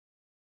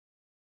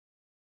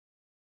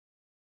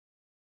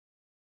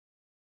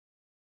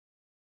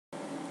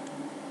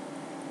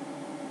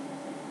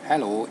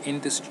Hello,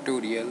 in this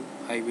tutorial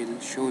I will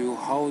show you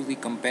how the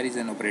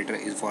comparison operator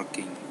is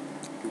working.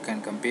 You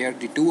can compare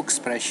the two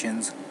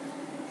expressions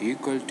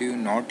equal to,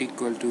 not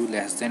equal to,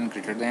 less than,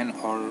 greater than,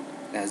 or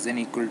less than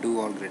equal to,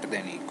 or greater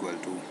than equal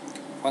to.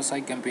 First I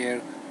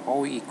compare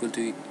how equal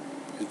to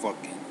is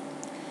working.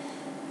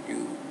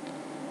 You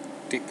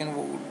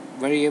taken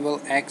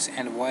variable x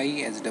and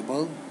y as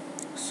double,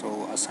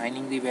 so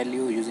assigning the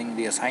value using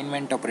the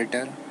assignment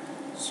operator.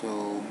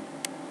 So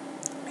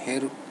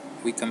here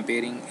we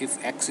comparing if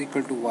x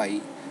equal to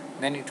y,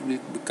 then it will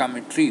become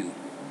a true.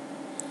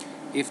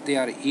 If they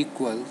are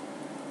equal,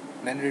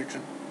 then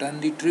return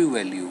the true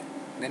value.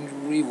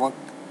 Then we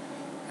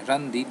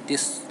run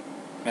this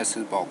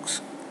message box.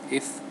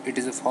 If it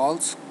is a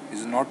false,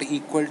 is not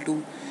equal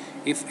to,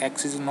 if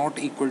x is not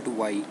equal to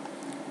y,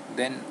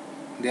 then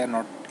they are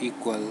not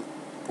equal.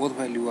 Both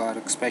value are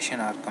expression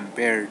are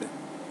compared,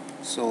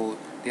 so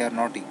they are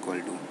not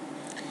equal to.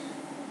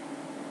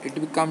 It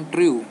become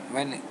true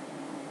when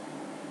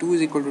 2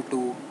 is equal to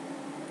 2.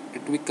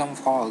 It become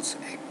false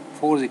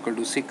 4 is equal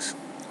to 6.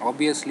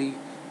 Obviously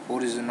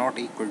 4 is not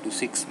equal to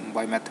 6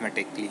 by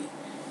mathematically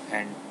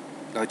and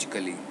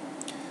logically,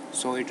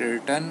 so it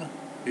return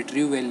the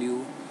true value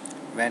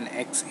when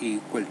x is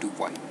equal to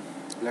y.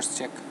 Let's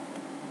check.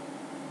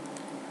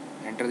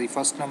 Enter the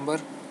first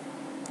number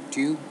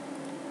 2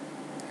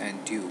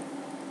 and 2.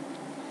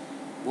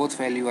 Both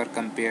value are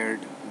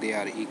compared, they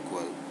are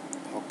equal.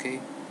 Okay,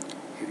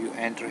 if you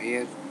enter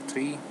here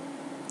 3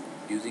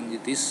 using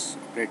this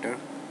operator,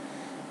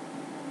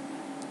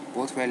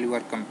 both value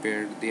are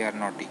compared, they are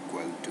not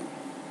equal to.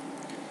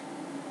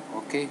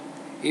 Okay,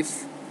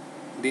 if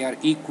they are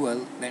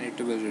equal, then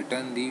it will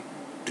return the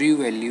true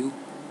value,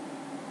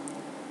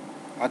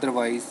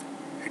 otherwise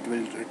it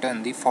will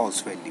return the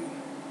false value.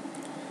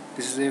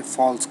 This is a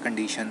false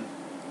condition.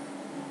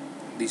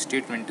 The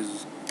statement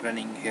is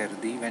running here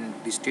when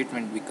the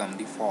statement become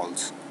the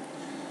false.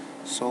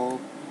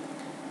 So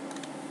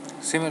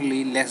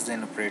similarly less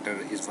than operator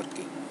is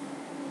working.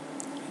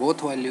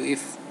 Both value,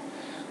 if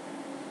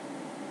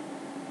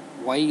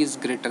y is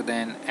greater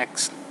than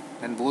x,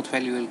 then both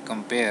value will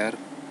compare,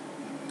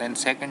 then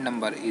second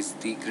number is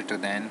the greater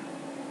than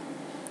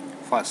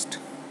first.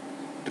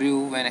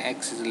 True when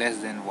x is less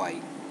than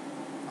y,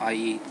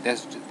 i.e.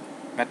 that's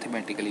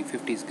mathematically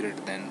 50 is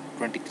greater than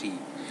 23.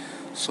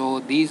 So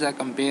these are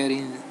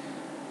comparing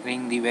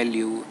the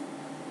value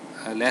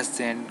less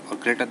than or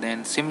greater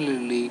than.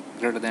 Similarly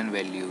greater than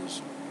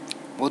values,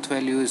 both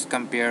values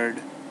compared,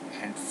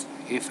 and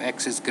if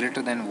x is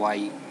greater than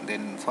y,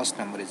 then first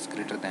number is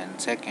greater than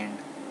second,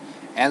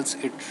 else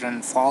it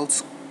run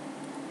false,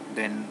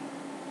 then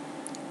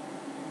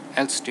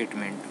else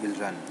statement will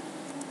run.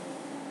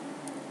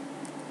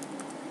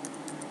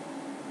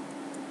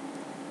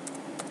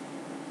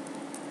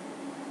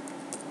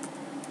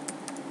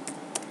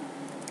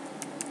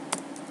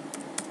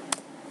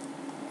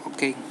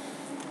 Okay,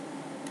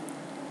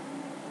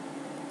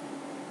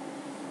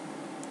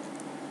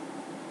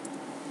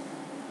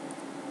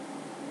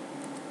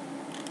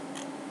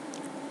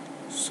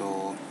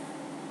 so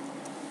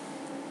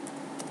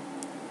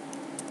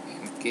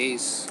in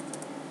case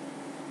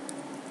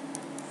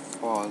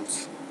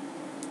false,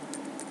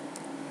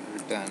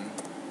 return,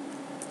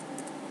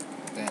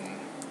 then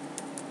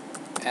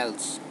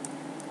else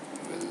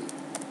will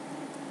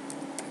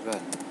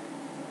run.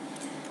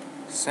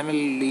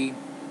 Similarly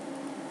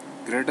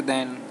greater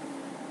than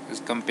is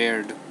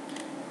compared,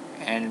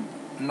 and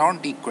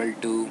not equal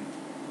to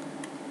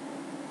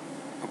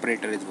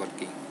operator is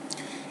working.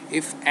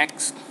 If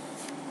x,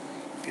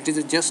 it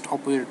is just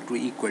opposite to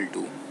equal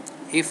to.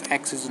 If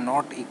x is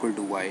not equal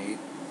to y,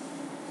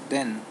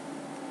 then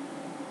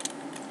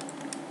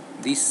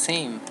the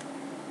same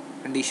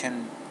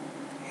condition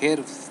here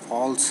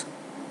false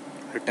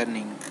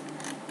returning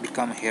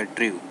become here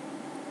true,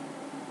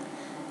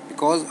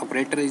 because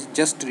operator is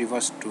just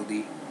reversed to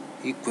the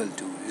equal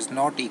to, is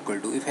not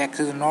equal to. If x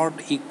is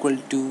not equal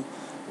to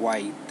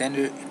y, then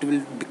it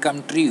will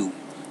become true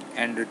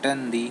and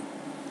return the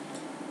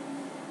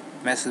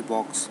message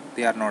box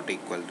they are not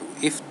equal to.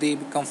 If they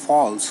become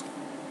false,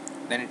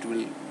 then it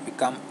will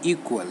become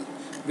equal,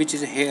 which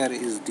is here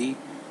is the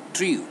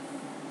true.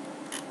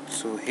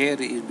 So here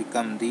is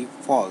become the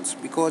false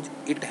because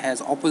it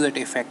has opposite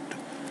effect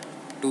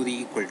to the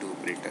equal to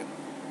operator.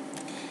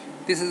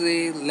 This is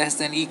a less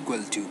than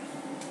equal to.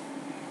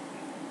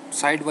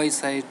 Side by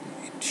side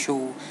it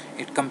show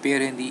it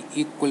comparing the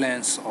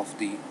equivalence of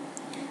the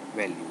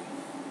value.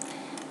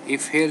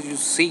 If here you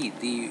see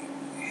the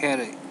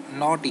here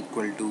not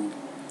equal to,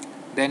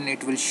 then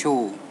it will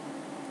show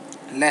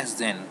less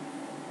than.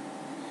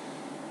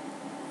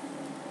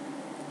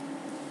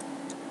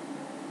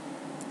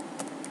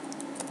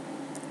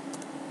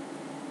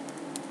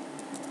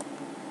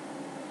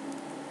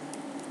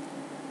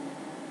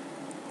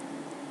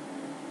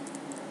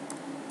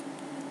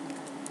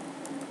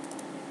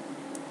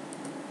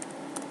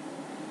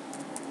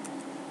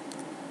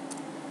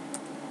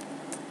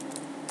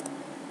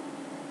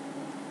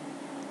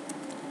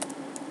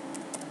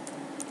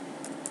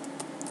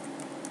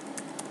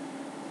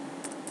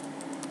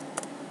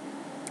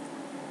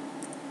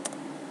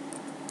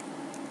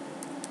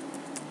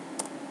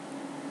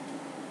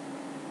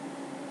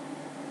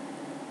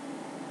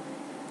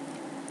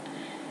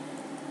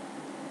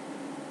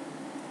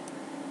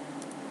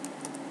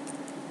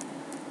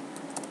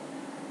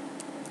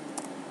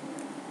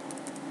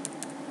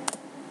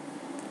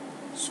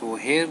 So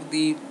here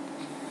the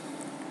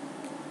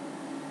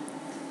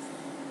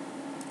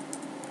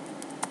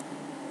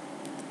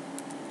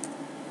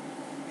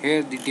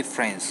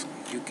difference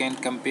you can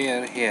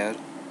compare here.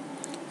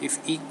 If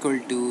equal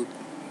to,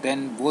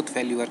 then both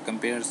value are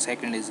compared,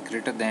 second is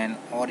greater than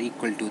or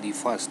equal to the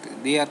first.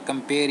 They are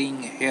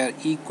comparing here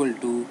equal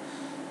to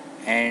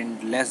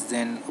and less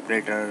than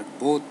operator,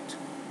 both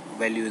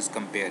value is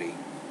comparing.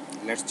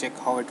 Let's check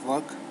how it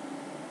work.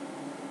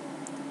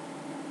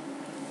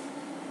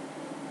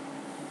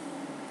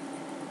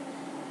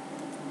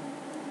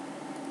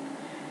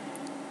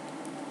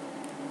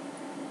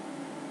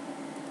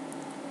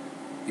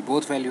 The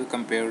both value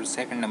compared,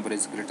 second number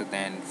is greater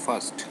than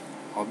first.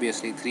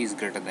 Obviously 3 is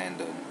greater than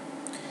the.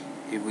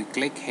 If we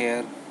click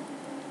here,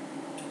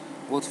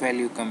 both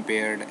value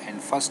compared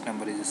and first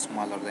number is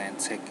smaller than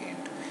second.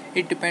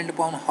 It depends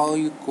upon how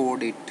you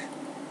code it.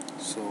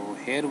 So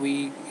here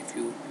if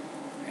you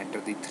enter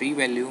the 3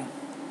 value,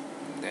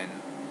 then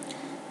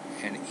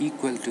and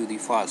equal to the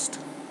first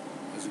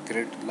is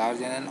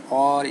larger than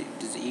or it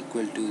is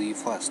equal to the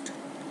first.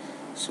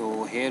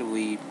 So here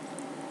we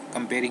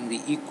comparing the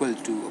equal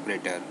to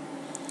operator.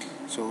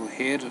 So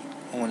here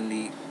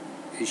only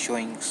is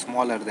showing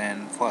smaller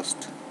than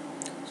first.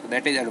 So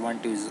that is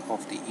advantage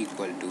of the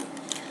equal to.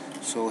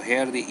 So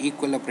here the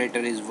equal operator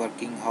is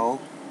working how.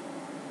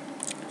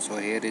 So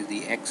here is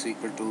the x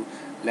equal to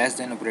less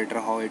than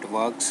operator, how it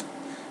works.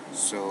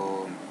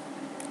 So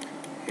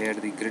here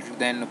the greater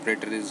than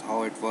operator is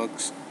how it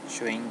works,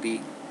 showing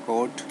the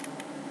code.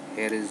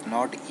 Here is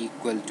not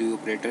equal to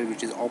operator,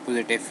 which is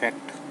opposite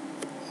effect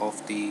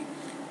of the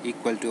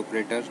equal to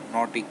operator,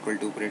 not equal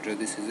to operator.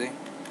 This is a.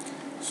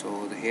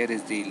 So here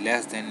is the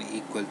less than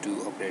equal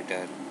to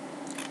operator.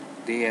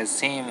 They have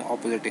same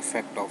opposite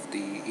effect of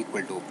the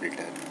equal to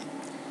operator.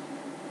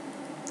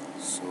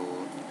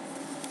 So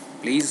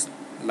please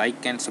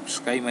like and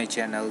subscribe my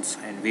channels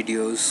and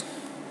videos.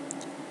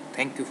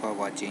 Thank you for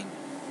watching.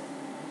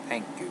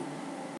 Thank you.